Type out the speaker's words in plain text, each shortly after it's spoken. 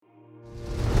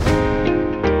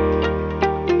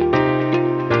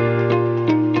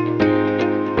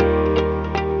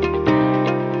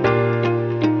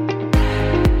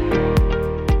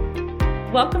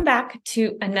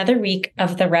to another week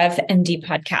of the Rev MD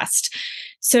podcast.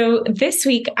 So this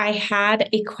week I had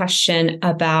a question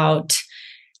about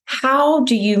how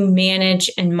do you manage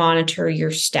and monitor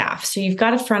your staff? So you've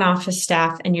got a front office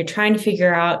staff and you're trying to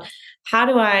figure out, how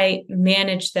do I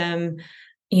manage them,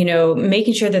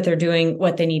 making sure that they're doing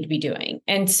what they need to be doing.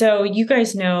 And so you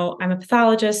guys know I'm a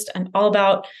pathologist. I'm all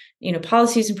about,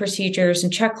 policies and procedures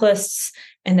and checklists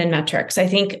and then metrics. I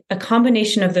think a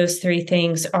combination of those three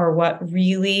things are what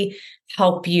really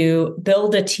help you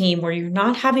build a team where you're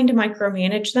not having to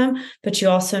micromanage them, but you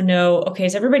also know, okay,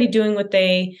 is everybody doing what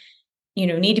they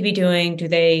need to be doing? Do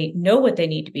they know what they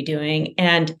need to be doing?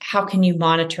 And how can you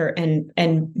monitor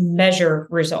and measure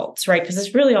results, right? Because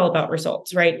it's really all about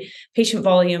results, right? Patient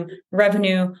volume,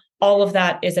 revenue, all of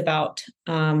that is about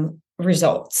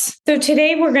results. So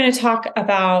today we're going to talk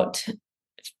about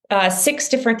 6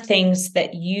 different things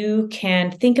that you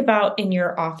can think about in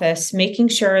your office, making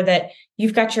sure that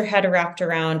you've got your head wrapped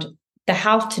around the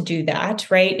how to do that,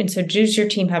 right? And so does your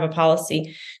team have a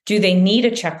policy? Do they need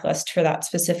a checklist for that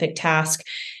specific task?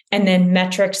 And then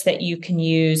metrics that you can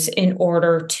use in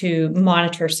order to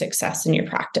monitor success in your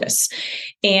practice.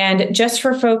 And just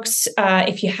for folks,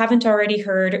 if you haven't already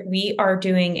heard, we are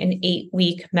doing an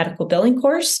 8-week medical billing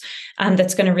course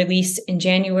that's going to release in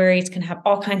January. It's going to have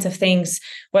all kinds of things,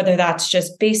 whether that's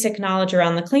just basic knowledge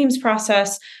around the claims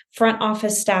process, front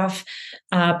office staff,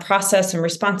 process and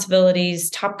responsibilities,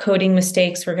 top coding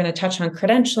mistakes. We're going to touch on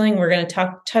credentialing. We're going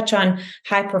to touch on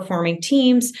high performing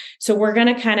teams. So we're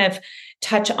going to kind of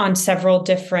touch on several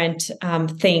different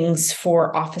things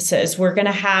for offices. We're going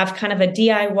to have kind of a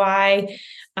DIY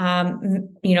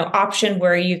option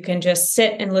where you can just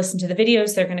sit and listen to the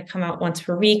videos. They're going to come out once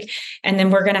per week. And then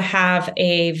we're going to have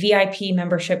a VIP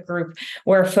membership group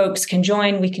where folks can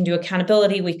join. We can do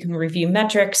accountability. We can review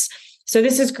metrics. So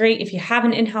this is great if you have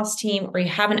an in-house team or you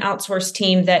have an outsourced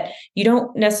team that you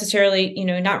don't necessarily,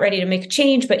 not ready to make a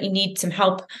change, but you need some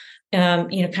help,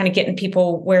 kind of getting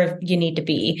people where you need to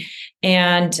be.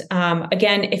 And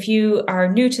again, if you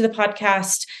are new to the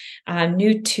podcast,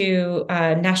 new to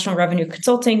National Revenue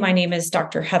Consulting, my name is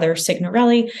Dr. Heather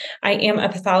Signorelli. I am a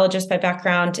pathologist by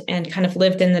background and kind of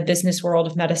lived in the business world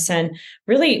of medicine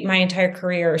really my entire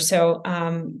career. So,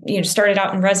 started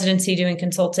out in residency doing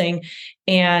consulting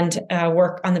and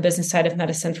work on the business side of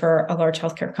medicine for a large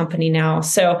healthcare company now.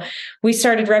 So we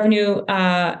started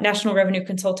National Revenue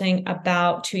Consulting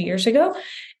about 2 years ago,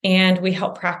 and we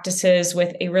help practices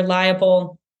with a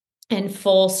reliable and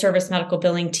full service medical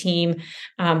billing team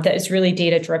that is really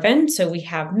data driven. So we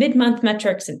have mid-month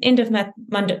metrics and end of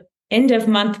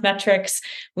month metrics.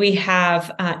 We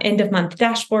have end of month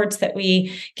dashboards that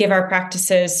we give our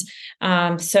practices.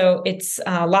 So it's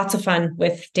lots of fun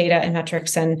with data and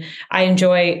metrics. And I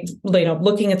enjoy,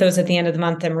 looking at those at the end of the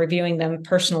month and reviewing them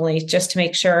personally, just to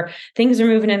make sure things are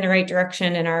moving in the right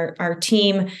direction. And our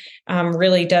team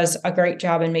really does a great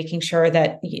job in making sure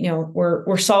that,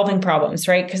 we're solving problems,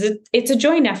 right? Because it's a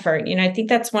joint effort. I think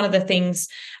that's one of the things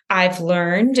I've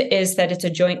learned is that it's a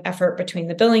joint effort between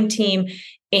the billing team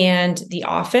and the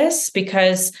office,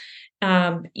 because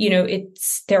there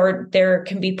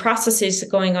can be processes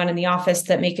going on in the office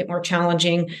that make it more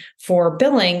challenging for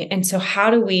billing. And so how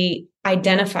do we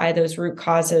identify those root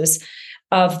causes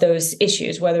of those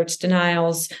issues, whether it's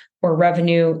denials or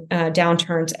revenue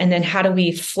downturns, and then how do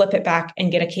we flip it back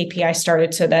and get a KPI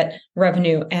started so that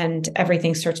revenue and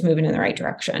everything starts moving in the right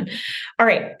direction? All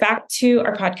right, back to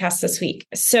our podcast this week.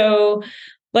 So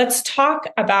let's talk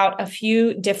about a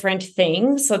few different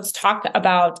things. Let's talk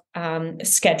about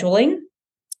scheduling.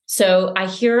 So I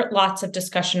hear lots of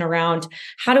discussion around,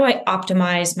 how do I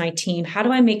optimize my team? How do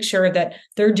I make sure that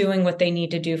they're doing what they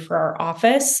need to do for our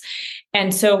office?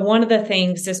 And so one of the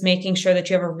things is making sure that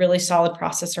you have a really solid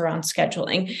process around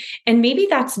scheduling. And maybe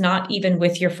that's not even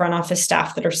with your front office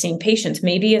staff that are seeing patients.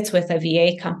 Maybe it's with a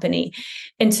VA company.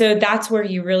 And so that's where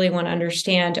you really want to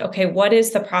understand, okay, what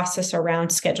is the process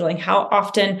around scheduling? How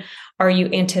often are you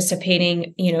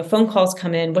anticipating, phone calls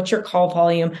come in? What's your call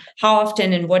volume? How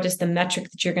often and what is the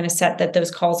metric that you're going to set that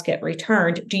those calls get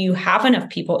returned? Do you have enough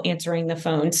people answering the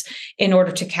phones in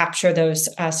order to capture those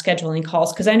scheduling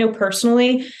calls? Because I know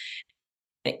personally,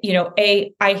 I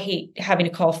hate having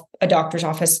to call a doctor's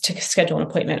office to schedule an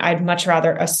appointment. I'd much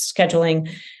rather a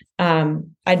scheduling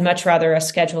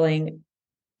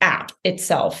app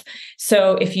itself.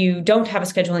 So if you don't have a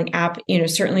scheduling app,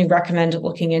 certainly recommend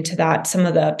looking into that. Some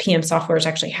of the PM softwares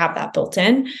actually have that built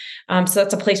in. So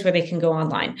that's a place where they can go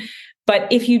online.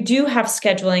 But if you do have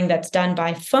scheduling that's done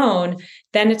by phone,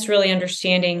 then it's really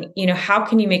understanding, how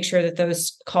can you make sure that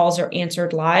those calls are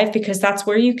answered live? Because that's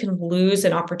where you can lose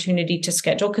an opportunity to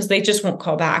schedule because they just won't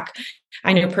call back.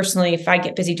 I know personally, if I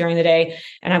get busy during the day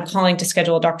and I'm calling to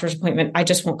schedule a doctor's appointment, I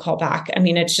just won't call back. I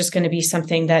mean, it's just going to be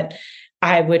something that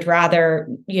I would rather,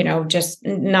 just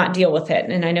not deal with it.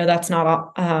 And I know that's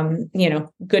not,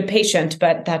 good patient,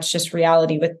 but that's just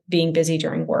reality with being busy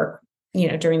during work,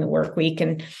 during the work week.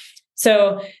 And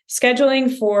so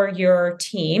scheduling for your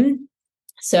team.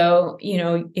 So,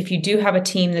 if you do have a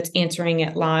team that's answering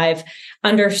it live,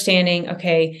 understanding,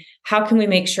 okay, how can we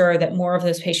make sure that more of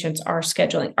those patients are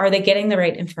scheduling? Are they getting the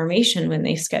right information when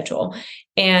they schedule?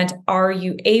 And are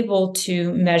you able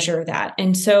to measure that?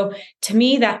 And so to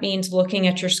me, that means looking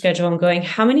at your schedule and going,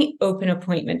 how many open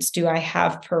appointments do I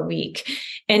have per week?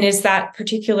 And is that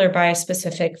particular by a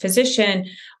specific physician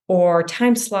or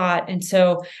time slot? And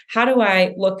so how do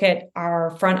I look at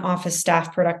our front office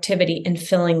staff productivity in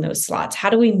filling those slots? How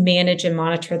do we manage and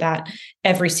monitor that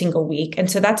every single week?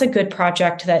 And so that's a good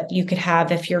project that you could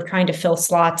have if you're trying to fill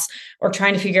slots or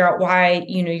trying to figure out why,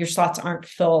 your slots aren't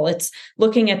full. It's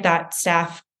looking at that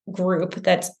staff group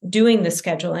that's doing the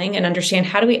scheduling and understand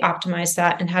how do we optimize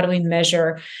that and how do we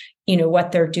measure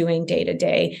what they're doing day to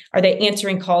day. Are they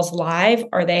answering calls live?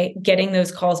 Are they getting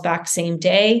those calls back same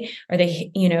day? Are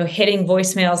they, hitting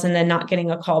voicemails and then not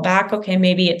getting a call back? Okay,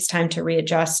 maybe it's time to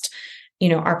readjust,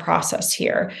 our process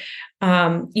here.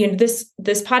 This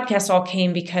podcast all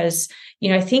came because,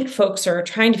 I think folks are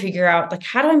trying to figure out, like,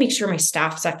 how do I make sure my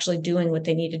staff's actually doing what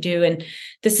they need to do? And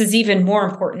this is even more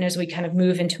important as we kind of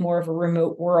move into more of a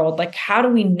remote world. Like, how do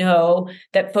we know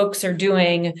that folks are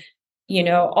doing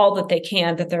all that they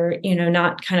can, that they're,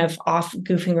 not kind of off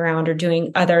goofing around or doing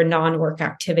other non-work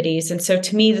activities. And so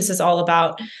to me, this is all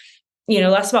about,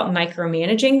 less about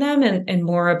micromanaging them and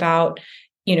more about,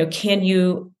 can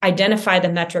you identify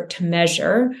the metric to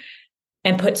measure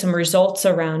and put some results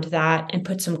around that and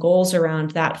put some goals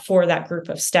around that for that group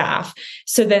of staff.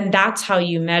 So then that's how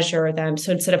you measure them.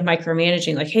 So instead of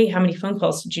micromanaging, like, hey, how many phone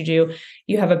calls did you do?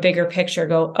 You have a bigger picture,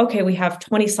 go, okay, we have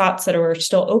 20 slots that are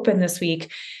still open this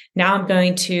week. Now I'm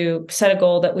going to set a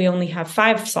goal that we only have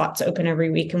 5 slots open every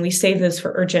week and we save those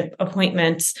for urgent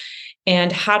appointments.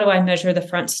 And how do I measure the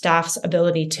front staff's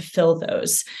ability to fill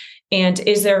those? And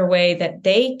is there a way that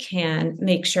they can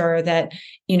make sure that,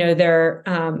 they're,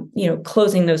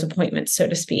 closing those appointments, so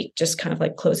to speak, just kind of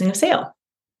like closing a sale?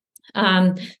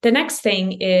 The next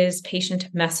thing is patient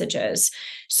messages.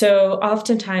 So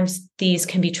oftentimes these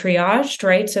can be triaged,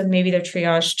 right? So maybe they're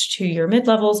triaged to your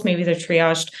mid-levels, maybe they're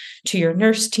triaged to your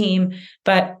nurse team,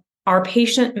 but our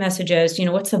patient messages,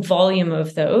 what's the volume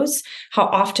of those? How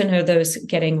often are those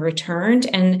getting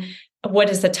returned? And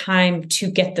what is the time to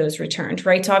get those returned,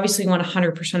 right? So obviously you want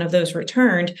 100% of those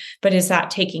returned, but is that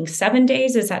taking 7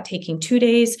 days? Is that taking 2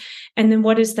 days? And then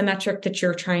what is the metric that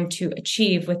you're trying to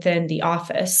achieve within the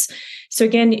office? So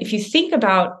again, if you think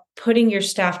about putting your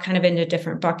staff kind of into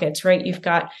different buckets, right? You've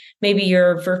got maybe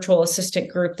your virtual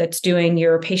assistant group that's doing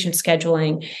your patient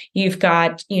scheduling. You've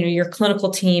got, your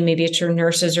clinical team, maybe it's your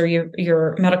nurses or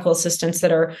your medical assistants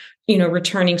that are,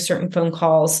 returning certain phone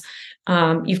calls.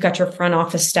 You've got your front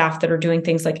office staff that are doing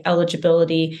things like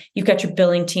eligibility. You've got your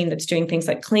billing team that's doing things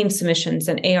like claim submissions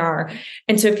and AR.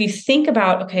 And so if you think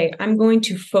about, okay, I'm going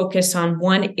to focus on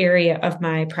one area of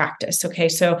my practice. Okay,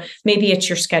 so maybe it's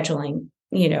your scheduling,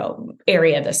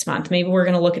 area this month. Maybe we're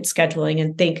going to look at scheduling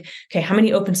and think, okay, how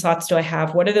many open slots do I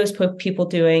have? What are those people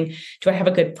doing? Do I have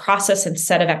a good process and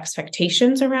set of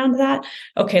expectations around that?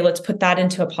 Okay, let's put that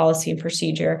into a policy and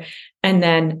procedure and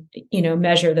then,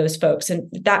 measure those folks. And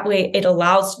that way it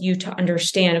allows you to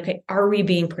understand, okay, are we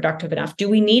being productive enough? Do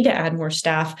we need to add more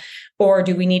staff or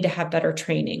do we need to have better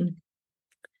training?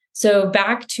 So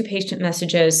back to patient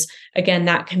messages, again,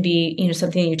 that can be,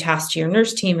 something you task to your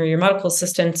nurse team or your medical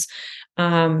assistants,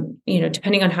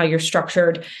 depending on how you're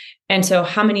structured. And so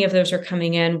how many of those are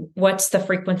coming in? What's the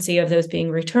frequency of those being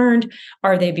returned?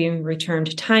 Are they being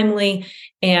returned timely?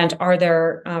 And are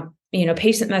there,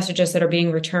 patient messages that are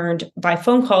being returned by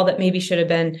phone call that maybe should have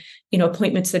been,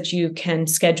 appointments that you can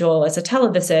schedule as a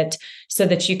televisit so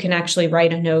that you can actually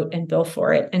write a note and bill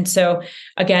for it. And so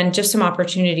again, just some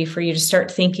opportunity for you to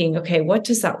start thinking, okay, what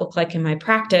does that look like in my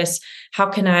practice? How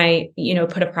can I,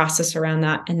 put a process around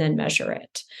that and then measure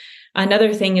it?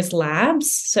 Another thing is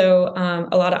labs. So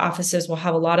a lot of offices will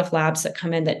have a lot of labs that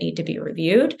come in that need to be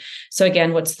reviewed. So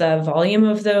again, what's the volume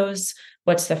of those?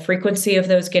 What's the frequency of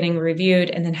those getting reviewed?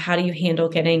 And then how do you handle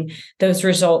getting those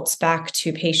results back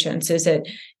to patients? Is it,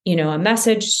 a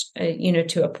message,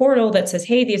 to a portal that says,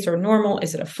 hey, these are normal?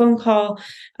 Is it a phone call?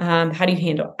 How do you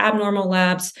handle abnormal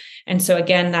labs? And so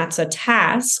again, that's a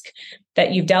task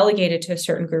that you've delegated to a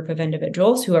certain group of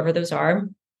individuals, whoever those are.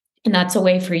 And that's a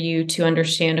way for you to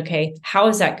understand, okay, how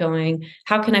is that going?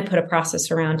 How can I put a process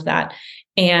around that?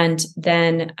 And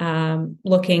then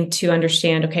looking to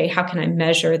understand, okay, how can I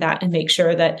measure that and make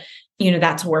sure that,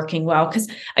 that's working well? Because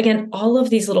again, all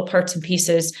of these little parts and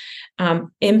pieces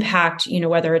impact,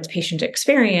 whether it's patient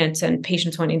experience and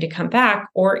patients wanting to come back,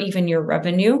 or even your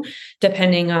revenue,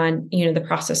 depending on, the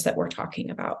process that we're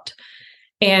talking about.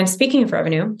 And speaking of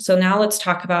revenue, so now let's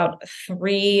talk about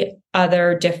 3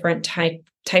 other different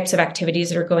types of activities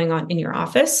that are going on in your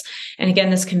office. And again,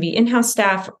 this can be in-house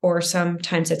staff or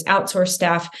sometimes it's outsourced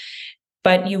staff,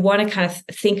 but you want to kind of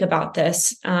think about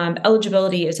this.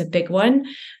 Eligibility is a big one.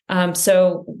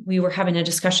 So we were having a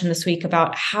discussion this week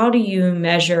about how do you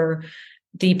measure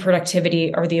the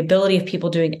productivity or the ability of people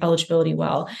doing eligibility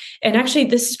well. And actually,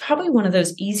 this is probably one of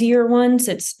those easier ones.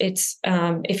 It's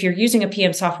if you're using a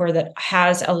PM software that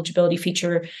has eligibility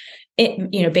feature,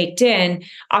 baked in,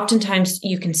 oftentimes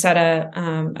you can set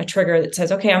a trigger that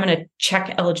says, okay, I'm going to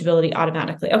check eligibility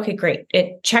automatically. Okay, great.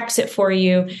 It checks it for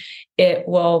you. It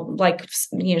will,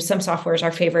 some softwares,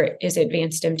 our favorite is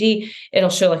Advanced MD. It'll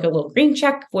show like a little green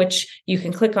check, which you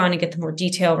can click on and get the more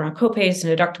detail around copays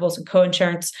and deductibles and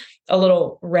coinsurance, a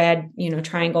little red,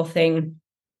 triangle thing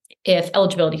if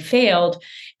eligibility failed.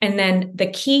 And then the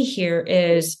key here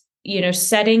is,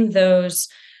 setting those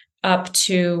up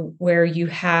to where you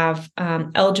have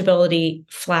eligibility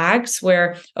flags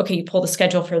where, okay, you pull the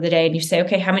schedule for the day and you say,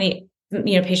 okay, how many,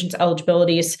 patients'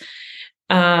 eligibilities,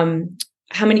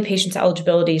 how many patients'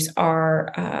 eligibilities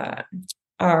are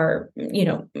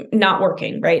not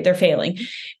working, right? They're failing.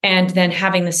 And then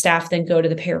having the staff then go to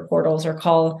the payer portals or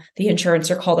call the insurance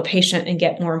or call the patient and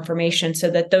get more information so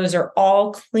that those are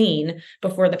all clean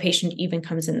before the patient even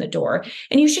comes in the door.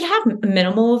 And you should have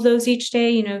minimal of those each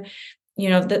day,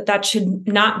 that should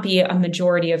not be a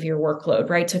majority of your workload,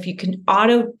 right? So if you can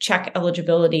auto check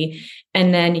eligibility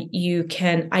and then you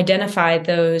can identify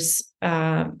those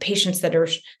patients that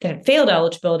have failed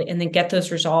eligibility and then get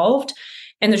those resolved.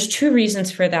 And there's 2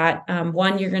 reasons for that.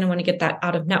 One, you're going to want to get that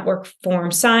out of network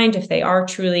form signed. If they are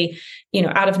truly,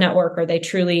 out of network or they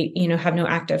truly, have no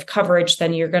active coverage,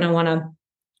 then you're going to want to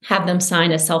have them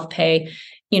sign a self-pay,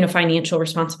 financial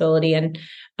responsibility. And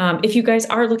if you guys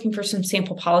are looking for some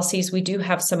sample policies, we do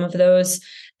have some of those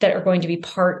that are going to be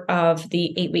part of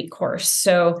the 8-week course.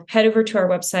 So head over to our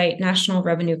website,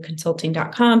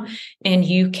 nationalrevenueconsulting.com, and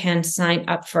you can sign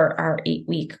up for our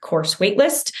 8-week course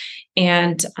waitlist.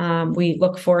 And we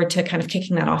look forward to kind of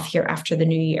kicking that off here after the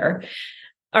new year.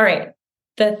 All right.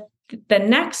 The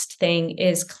next thing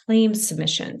is claim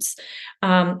submissions.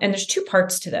 And there's 2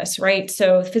 parts to this, right?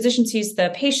 So the physician sees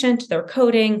the patient, they're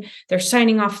coding, they're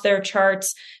signing off their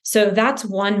charts. So that's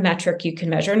one metric you can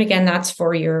measure. And again, that's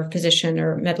for your physician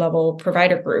or mid-level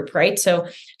provider group, right? So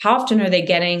how often are they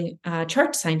getting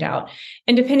charts signed out?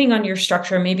 And depending on your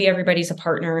structure, maybe everybody's a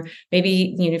partner,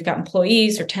 maybe you've got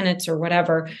employees or tenants or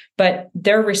whatever, but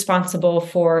they're responsible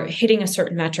for hitting a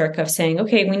certain metric of saying,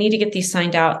 okay, we need to get these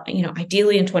signed out,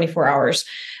 ideally in 24 hours.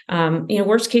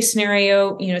 Worst case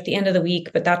scenario, at the end of the week,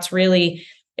 but that's really,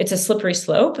 it's a slippery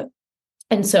slope.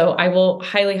 And so I will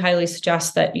highly, highly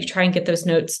suggest that you try and get those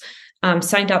notes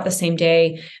signed out the same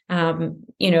day.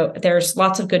 There's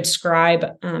lots of good scribe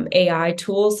AI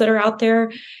tools that are out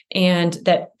there and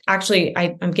that actually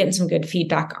I'm getting some good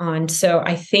feedback on. So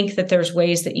I think that there's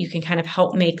ways that you can kind of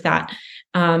help make that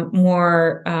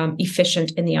more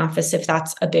efficient in the office if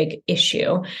that's a big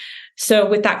issue. So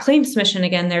with that claim submission,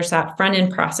 again, there's that front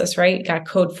end process, right? You got a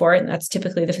code for it. And that's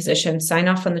typically the physician sign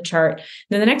off on the chart.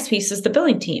 Then the next piece is the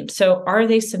billing team. So are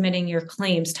they submitting your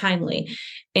claims timely?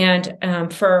 And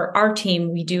for our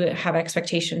team, we do have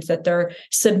expectations that they're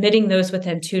submitting those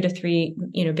within 2 to 3,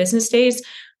 business days.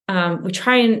 We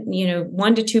try and,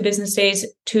 1 to 2 business days,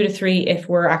 2 to 3 if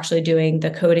we're actually doing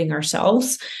the coding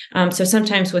ourselves. So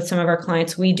sometimes with some of our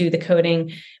clients, we do the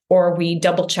coding or we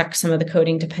double check some of the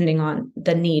coding depending on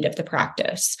the need of the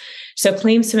practice. So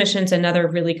claim submissions, another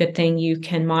really good thing you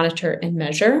can monitor and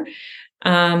measure.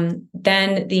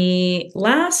 Then the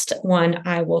last one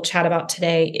I will chat about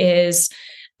today is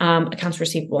accounts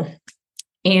receivable.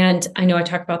 And I know I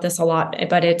talk about this a lot,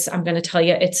 but I'm going to tell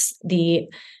you, it's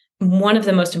one of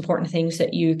the most important things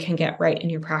that you can get right in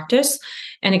your practice.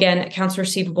 And again, accounts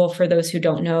receivable, for those who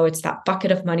don't know, it's that bucket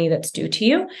of money that's due to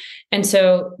you. And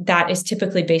so that is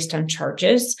typically based on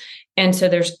charges. And so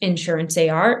there's insurance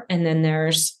AR, and then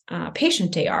there's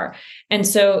patient AR. And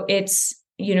so it's,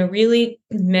 really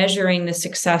measuring the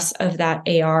success of that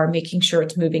AR, making sure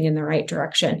it's moving in the right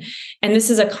direction. And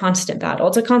this is a constant battle.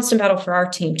 It's a constant battle for our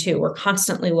team too. We're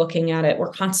constantly looking at it.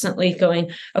 We're constantly going,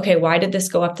 okay, why did this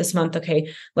go up this month?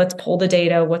 Okay, let's pull the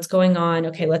data. What's going on?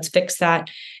 Okay, let's fix that.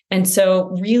 And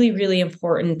so really, really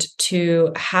important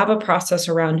to have a process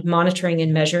around monitoring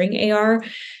and measuring AR.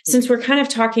 Since we're kind of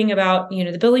talking about,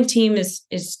 the billing team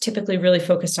is typically really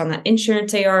focused on that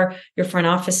insurance AR. Your front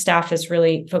office staff is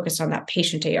really focused on that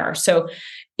patient AR. So,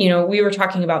 we were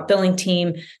talking about billing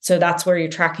team. So that's where you're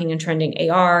tracking and trending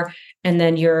AR. And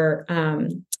then your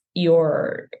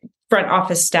front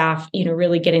office staff,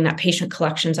 really getting that patient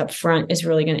collections up front is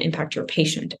really going to impact your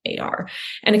patient AR.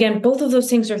 And again, both of those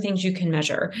things are things you can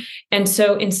measure. And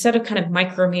so instead of kind of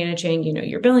micromanaging,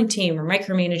 your billing team or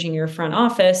micromanaging your front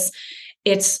office,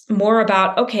 it's more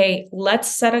about, okay,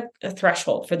 let's set a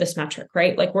threshold for this metric,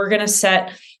 right? Like we're going to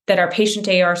set that our patient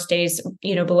AR stays,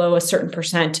 below a certain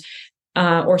percent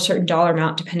or a certain dollar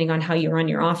amount, depending on how you run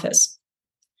your office.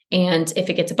 And if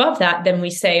it gets above that, then we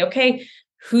say, okay,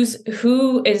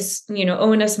 who is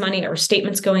owing us money? Are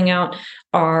statements going out?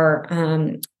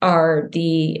 Are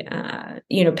the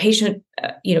patient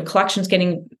collections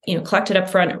getting collected up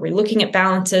front? Are we looking at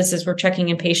balances as we're checking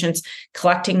in patients,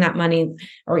 collecting that money?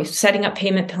 Are we setting up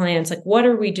payment plans? Like what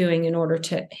are we doing in order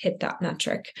to hit that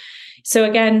metric? So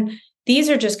again, these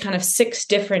are just kind of 6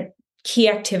 different key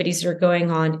activities that are going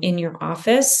on in your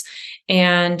office,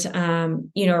 and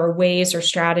or ways or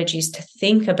strategies to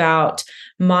think about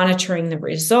monitoring the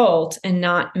result and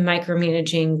not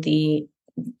micromanaging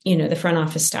the front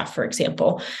office staff, for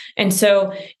example. And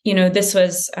so, this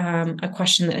was a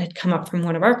question that had come up from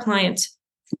one of our clients,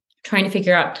 trying to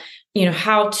figure out,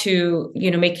 how to,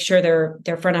 make sure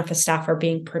their front office staff are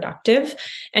being productive.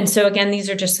 And so again, these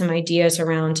are just some ideas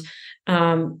around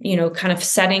kind of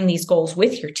setting these goals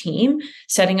with your team,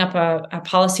 setting up a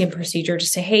policy and procedure to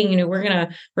say, hey, we're going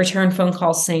to return phone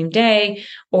calls same day,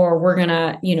 or we're going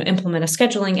to, implement a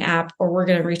scheduling app, or we're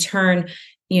going to return,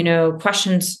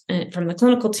 questions from the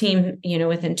clinical team,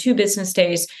 within 2 business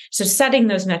days. So setting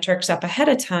those metrics up ahead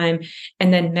of time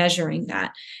and then measuring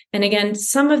that. And again,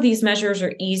 some of these measures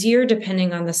are easier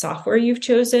depending on the software you've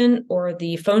chosen or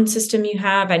the phone system you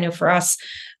have. I know for us,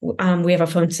 we have a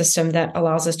phone system that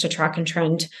allows us to track and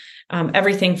trend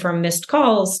everything from missed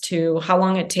calls to how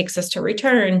long it takes us to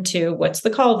return to what's the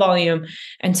call volume.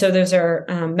 And so those are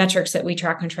metrics that we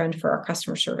track and trend for our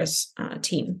customer service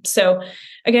team. So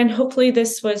again, hopefully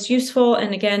this was useful.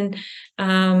 And again,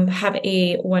 have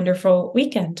a wonderful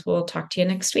weekend. We'll talk to you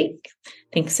next week.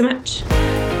 Thanks so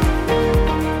much.